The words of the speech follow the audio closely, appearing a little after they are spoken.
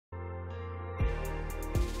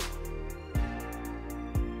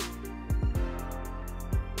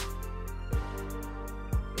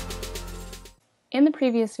In the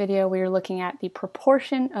previous video, we were looking at the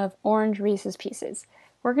proportion of orange Reese's Pieces.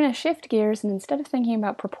 We're going to shift gears, and instead of thinking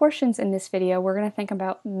about proportions in this video, we're going to think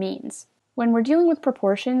about means. When we're dealing with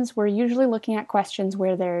proportions, we're usually looking at questions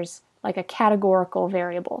where there's like a categorical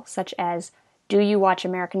variable, such as, do you watch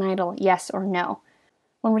American Idol, yes or no?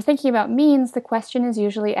 When we're thinking about means, the question is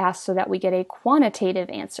usually asked so that we get a quantitative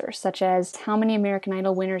answer, such as, how many American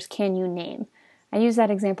Idol winners can you name? I used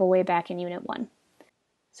that example way back in Unit 1.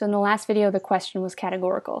 So in the last video, the question was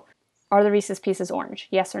categorical. Are the Reese's Pieces orange?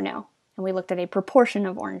 Yes or no? And we looked at a proportion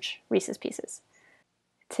of orange Reese's Pieces.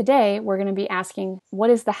 Today, we're going to be asking, what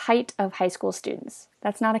is the height of high school students?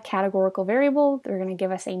 That's not a categorical variable. They're going to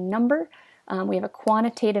give us a number. We have a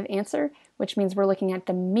quantitative answer, which means we're looking at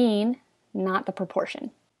the mean, not the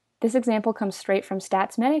proportion. This example comes straight from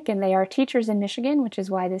StatsMedic, and they are teachers in Michigan, which is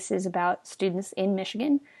why this is about students in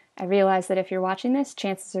Michigan. I realize that if you're watching this,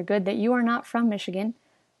 chances are good that you are not from Michigan.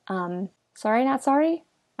 Sorry, not sorry?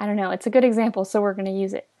 I don't know. It's a good example, so we're going to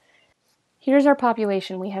use it. Here's our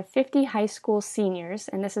population. We have 50 high school seniors,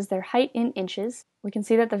 and this is their height in inches. We can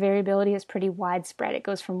see that the variability is pretty widespread. It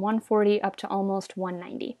goes from 140 up to almost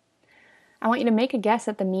 190. I want you to make a guess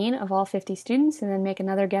at the mean of all 50 students, and then make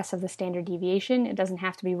another guess of the standard deviation. It doesn't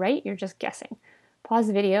have to be right, you're just guessing. Pause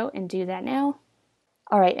the video and do that now.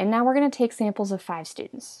 Alright, and now we're going to take samples of 5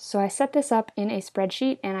 students. So I set this up in a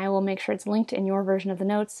spreadsheet, and I will make sure it's linked in your version of the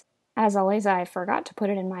notes. As always, I forgot to put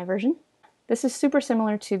it in my version. This is super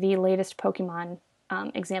similar to the latest Pokemon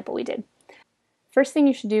example we did. First thing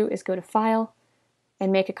you should do is go to File,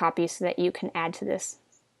 and make a copy so that you can add to this.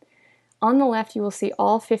 On the left, you will see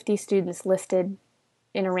all 50 students listed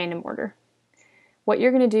in a random order. What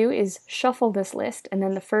you're going to do is shuffle this list, and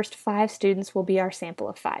then the first 5 students will be our sample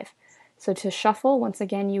of 5. So to shuffle, once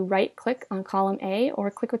again, you right-click on column A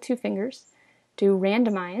or click with 2 fingers, do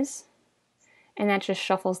randomize, and that just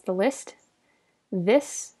shuffles the list.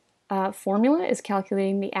 This formula is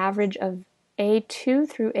calculating the average of A2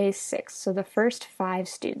 through A6, so the first 5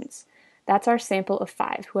 students. That's our sample of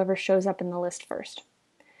 5, whoever shows up in the list first.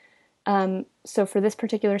 So for this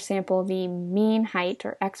particular sample, the mean height,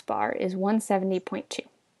 or X bar, is 170.2.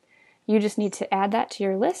 You just need to add that to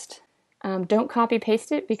your list. Don't copy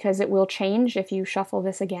paste it because it will change if you shuffle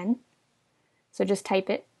this again. So just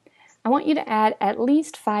type it. I want you to add at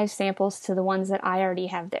least 5 samples to the ones that I already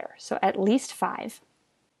have there. So at least 5.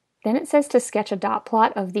 Then it says to sketch a dot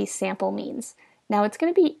plot of these sample means. Now it's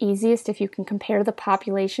going to be easiest if you can compare the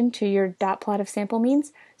population to your dot plot of sample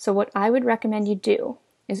means. So what I would recommend you do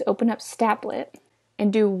is open up Statlet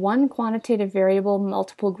and do one quantitative variable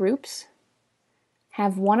multiple groups.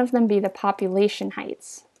 Have one of them be the population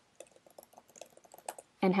heights,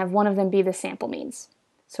 and have one of them be the sample means.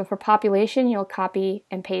 So for population, you'll copy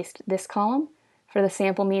and paste this column. For the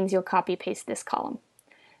sample means, you'll copy paste this column.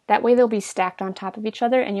 That way they'll be stacked on top of each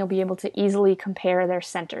other, and you'll be able to easily compare their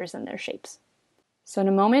centers and their shapes. So in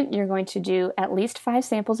a moment, you're going to do at least 5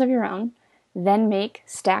 samples of your own, then make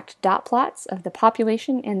stacked dot plots of the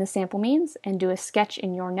population and the sample means, and do a sketch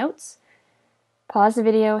in your notes. Pause the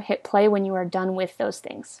video, hit play when you are done with those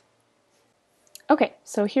things. Okay,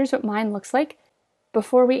 so here's what mine looks like.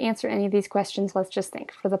 Before we answer any of these questions, let's just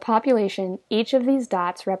think. For the population, each of these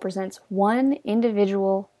dots represents one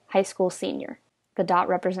individual high school senior. The dot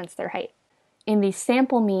represents their height. In the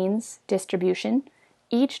sample means distribution,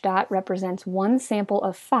 each dot represents one sample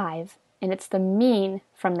of 5, and it's the mean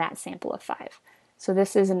from that sample of 5. So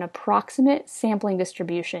this is an approximate sampling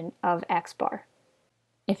distribution of X bar.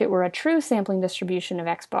 If it were a true sampling distribution of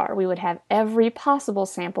X bar, we would have every possible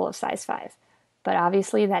sample of size 5. But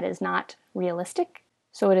obviously that is not realistic,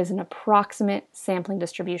 so it is an approximate sampling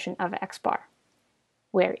distribution of X bar,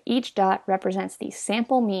 where each dot represents the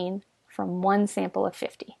sample mean from one sample of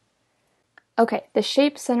 50. Okay, the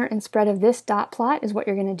shape, center, and spread of this dot plot is what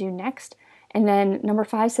you're going to do next, and then number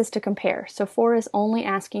 5 says to compare. So 4 is only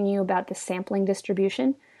asking you about the sampling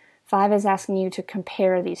distribution. 5 is asking you to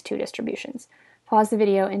compare these 2 distributions. Pause the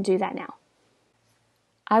video and do that now.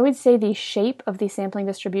 I would say the shape of the sampling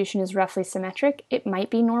distribution is roughly symmetric. It might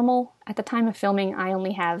be normal. At the time of filming, I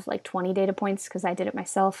only have like 20 data points because I did it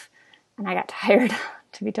myself and I got tired,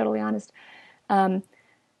 to be totally honest.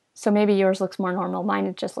 So maybe yours looks more normal. Mine,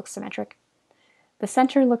 it just looks symmetric. The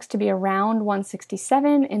center looks to be around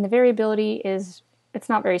 167, and the variability is, it's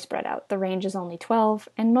not very spread out. The range is only 12,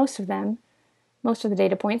 and most of the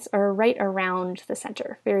data points are right around the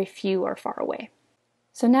center. Very few are far away.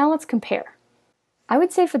 So now let's compare. I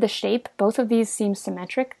would say for the shape, both of these seem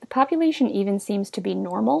symmetric. The population even seems to be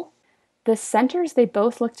normal. The centers, they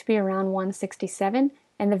both look to be around 167,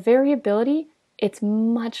 and the variability, it's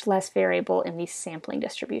much less variable in the sampling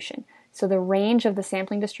distribution. So the range of the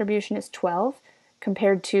sampling distribution is 12,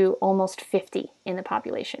 compared to almost 50 in the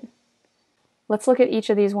population. Let's look at each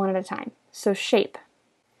of these one at a time. So shape.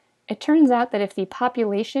 It turns out that if the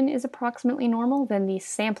population is approximately normal, then the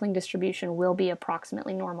sampling distribution will be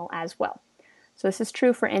approximately normal as well. So this is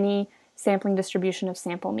true for any sampling distribution of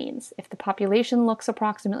sample means. If the population looks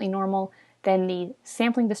approximately normal, then the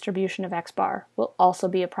sampling distribution of x bar will also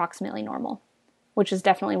be approximately normal, which is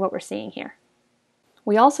definitely what we're seeing here.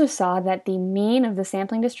 We also saw that the mean of the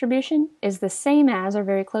sampling distribution is the same as, or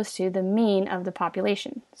very close to, the mean of the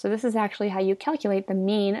population. So this is actually how you calculate the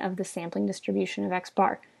mean of the sampling distribution of x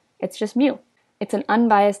bar. It's just mu. It's an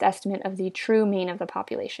unbiased estimate of the true mean of the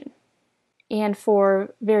population. And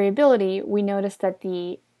for variability, we notice that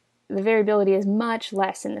the variability is much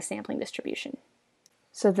less in the sampling distribution.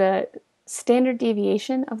 So the standard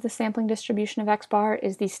deviation of the sampling distribution of x bar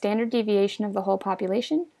is the standard deviation of the whole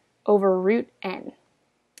population over root n.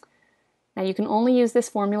 Now you can only use this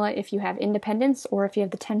formula if you have independence or if you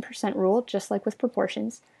have the 10% rule, just like with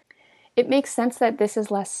proportions. It makes sense that this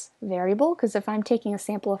is less variable, because if I'm taking a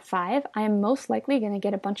sample of 5, I am most likely going to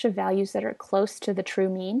get a bunch of values that are close to the true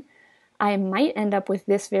mean. I might end up with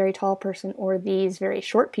this very tall person or these very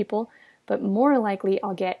short people, but more likely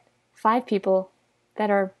I'll get 5 people that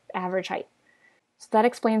are average height. So that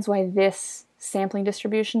explains why this sampling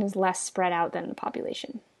distribution is less spread out than the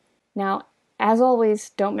population. Now, as always,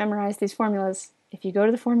 don't memorize these formulas. If you go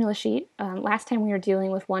to the formula sheet, last time we were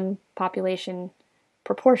dealing with one population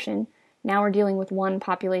proportion, now we're dealing with one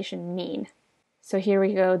population mean. So here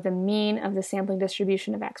we go, the mean of the sampling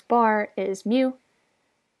distribution of x bar is mu.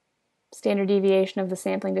 Standard deviation of the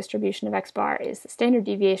sampling distribution of x bar is the standard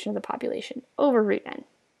deviation of the population over root n.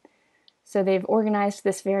 So they've organized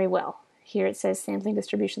this very well. Here it says sampling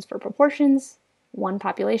distributions for proportions, one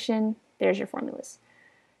population, there's your formulas.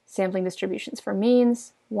 Sampling distributions for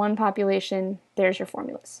means, one population, there's your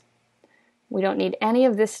formulas. We don't need any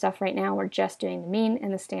of this stuff right now, we're just doing the mean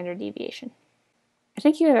and the standard deviation. I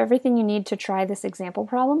think you have everything you need to try this example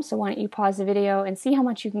problem, so why don't you pause the video and see how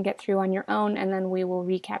much you can get through on your own, and then we will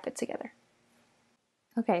recap it together.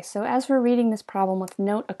 Okay, so as we're reading this problem, let's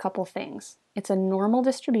note a couple things. It's a normal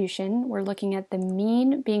distribution. We're looking at the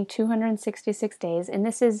mean being 266 days, and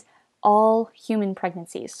this is all human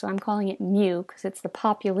pregnancies. So I'm calling it mu because it's the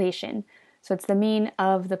population. So it's the mean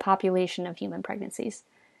of the population of human pregnancies.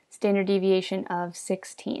 Standard deviation of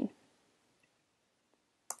 16.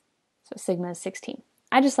 So sigma is 16.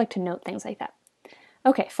 I just like to note things like that.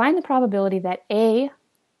 Okay, find the probability that a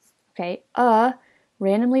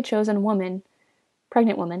randomly chosen woman,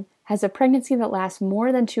 pregnant woman, has a pregnancy that lasts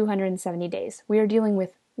more than 270 days. We are dealing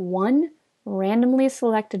with one randomly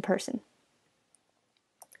selected person,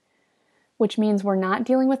 which means we're not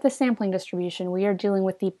dealing with the sampling distribution, we are dealing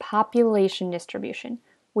with the population distribution.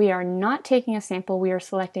 We are not taking a sample, we are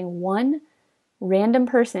selecting one random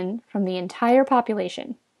person from the entire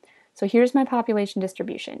population. So here's my population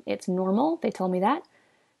distribution. It's normal, they told me that.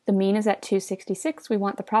 The mean is at 266. We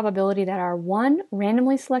want the probability that our one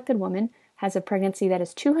randomly selected woman has a pregnancy that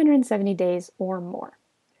is 270 days or more.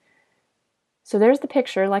 So there's the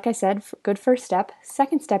picture. Like I said, good first step.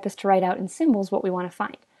 Second step is to write out in symbols what we want to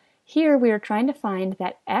find. Here we are trying to find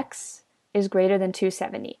that x is greater than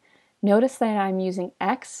 270. Notice that I'm using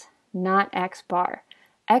x, not x bar.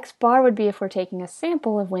 X bar would be if we're taking a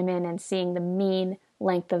sample of women and seeing the mean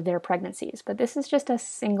length of their pregnancies, but this is just a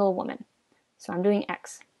single woman. So I'm doing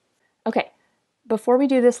x. Okay, before we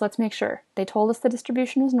do this, let's make sure. They told us the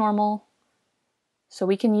distribution was normal, so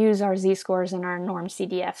we can use our z-scores and our norm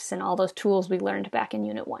CDFs and all those tools we learned back in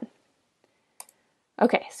Unit 1.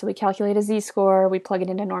 Okay, so we calculate a z-score, we plug it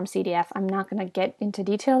into norm CDF. I'm not going to get into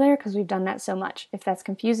detail there because we've done that so much. If that's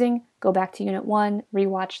confusing, go back to Unit 1,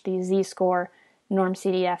 rewatch the z-score norm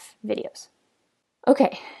CDF videos.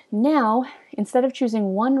 Okay, now, instead of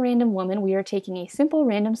choosing one random woman, we are taking a simple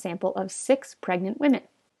random sample of 6 pregnant women.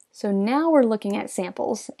 So now we're looking at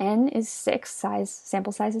samples. N is 6,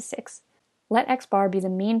 sample size is 6. Let x bar be the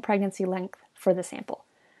mean pregnancy length for the sample.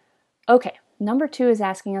 Okay, number 2 is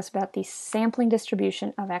asking us about the sampling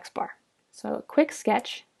distribution of x bar. So a quick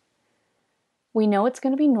sketch. We know it's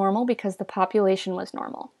going to be normal because the population was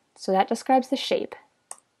normal. So that describes the shape.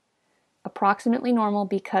 Approximately normal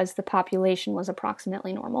because the population was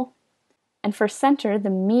approximately normal. And for center, the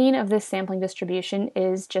mean of this sampling distribution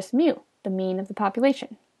is just mu, the mean of the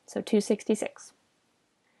population. So 266.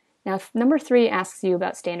 Now, number 3 asks you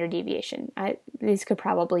about standard deviation. These could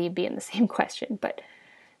probably be in the same question, but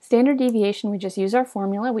standard deviation, we just use our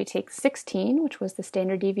formula. We take 16, which was the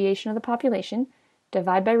standard deviation of the population,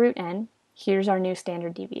 divide by root n. Here's our new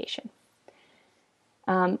standard deviation.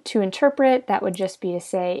 To interpret, that would just be to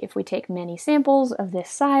say if we take many samples of this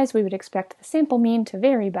size, we would expect the sample mean to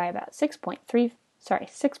vary by about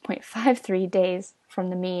 6.53 days from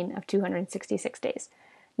the mean of 266 days.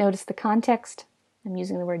 Notice the context. I'm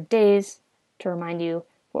using the word days to remind you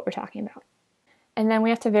what we're talking about. And then we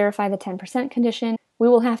have to verify the 10% condition. We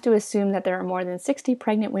will have to assume that there are more than 60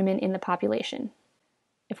 pregnant women in the population.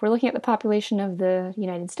 If we're looking at the population of the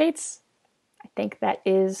United States, I think that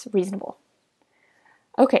is reasonable.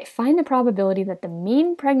 Okay, find the probability that the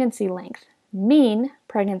mean pregnancy length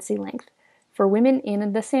for women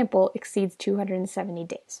in the sample exceeds 270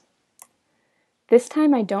 days. This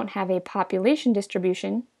time I don't have a population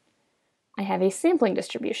distribution, I have a sampling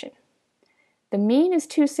distribution. The mean is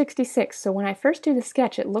 266, so when I first do the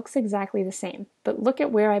sketch it looks exactly the same, but look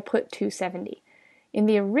at where I put 270. In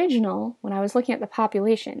the original, when I was looking at the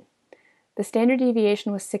population, the standard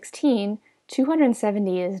deviation was 16,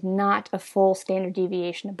 270 is not a full standard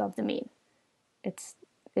deviation above the mean. It's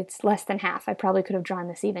less than half. I probably could have drawn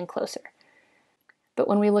this even closer. But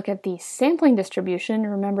when we look at the sampling distribution,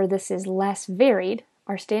 remember this is less varied.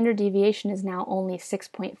 Our standard deviation is now only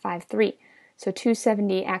 6.53. So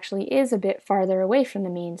 270 actually is a bit farther away from the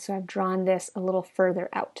mean, so I've drawn this a little further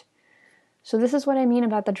out. So this is what I mean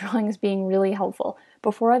about the drawings being really helpful.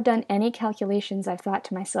 Before I've done any calculations, I've thought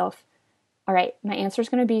to myself, all right, my answer is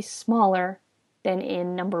going to be smaller than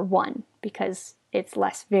in number 1 because it's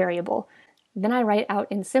less variable. Then I write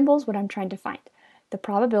out in symbols what I'm trying to find. The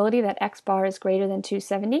probability that x bar is greater than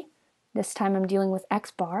 270. This time I'm dealing with x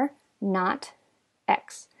bar, not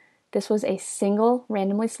x. This was a single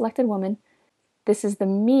randomly selected woman. This is the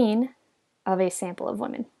mean of a sample of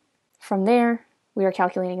women. From there, we are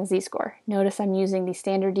calculating a z-score. Notice I'm using the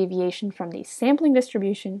standard deviation from the sampling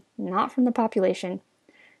distribution, not from the population,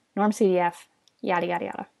 norm CDF, yada yada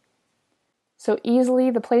yada. So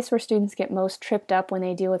easily, the place where students get most tripped up when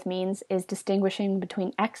they deal with means is distinguishing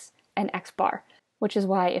between x and x bar, which is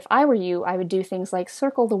why if I were you, I would do things like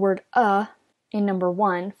circle the word in number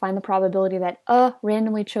 1, find the probability that a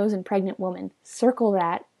randomly chosen pregnant woman, circle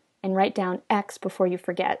that, and write down x before you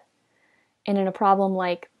forget. And in a problem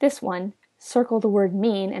like this one, circle the word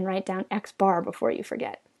mean and write down x bar before you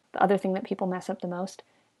forget. The other thing that people mess up the most,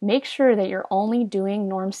 make sure that you're only doing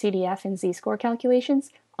norm CDF and z-score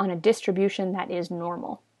calculations on a distribution that is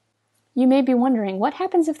normal. You may be wondering, what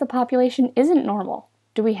happens if the population isn't normal?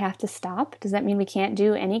 Do we have to stop? Does that mean we can't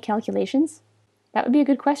do any calculations? That would be a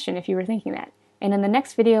good question if you were thinking that. And in the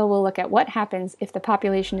next video, we'll look at what happens if the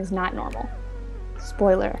population is not normal.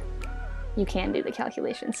 Spoiler, you can do the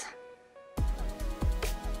calculations.